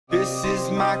This is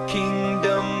my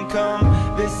kingdom come.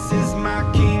 This is my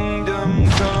kingdom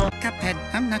come. Cuphead,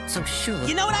 I'm not so sure.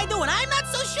 You know what I do when I'm not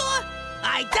so sure?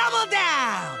 I double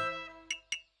down!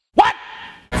 What?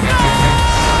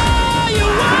 No, you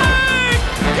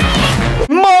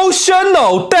weren't!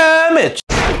 Emotional damage!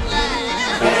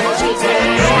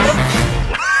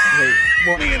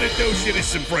 Me and a dosha is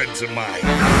some friends of mine.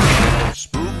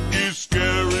 Spooky,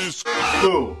 scary,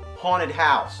 Boo! Haunted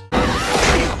house.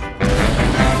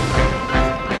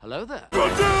 Hello there. The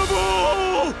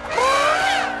devil!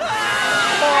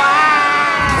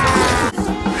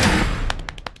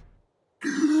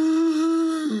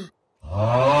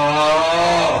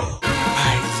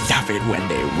 I love it when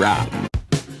they run.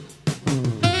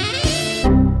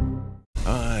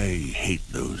 I hate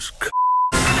those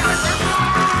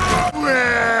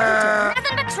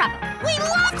Nothing but trouble. We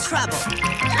love trouble!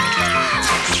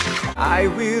 I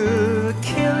will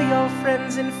kill your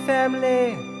friends and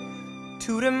family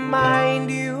to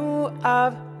remind you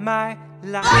of my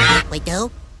life. We do?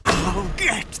 Oh,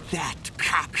 get that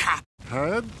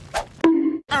Cuphead?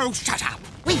 Oh, shut up!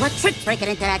 We were trick breaking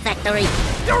into that factory.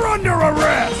 You're under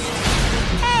arrest!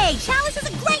 Hey, Chalice is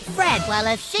a great friend. Well,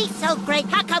 if she's so great,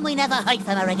 how come we never heard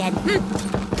from her again?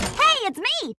 Hey, it's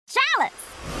me,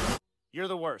 Chalice. You're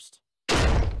the worst.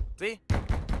 See?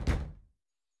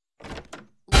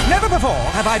 Never before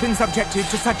have I been subjected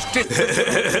to such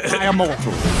I am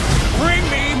mortal. Bring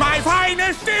me my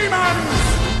finest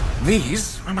demons!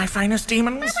 These are my finest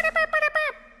demons?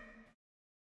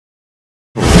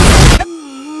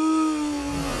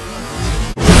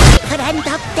 Could end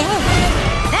up dead.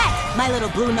 That, my little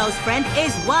blue-nosed friend,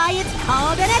 is why it's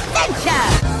called an adventure!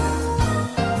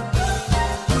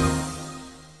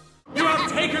 You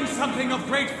have taken something of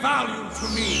great value to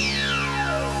me.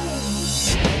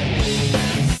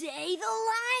 Say the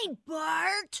line,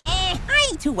 Bart. I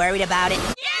ain't too worried about it.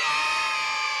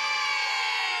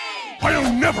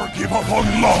 I'll never give up on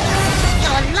love!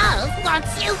 Your love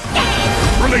wants you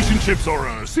dead. Relationships are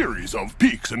a series of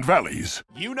peaks and valleys.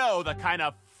 You know the kind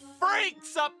of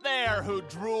freaks up there who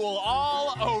drool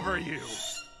all over you.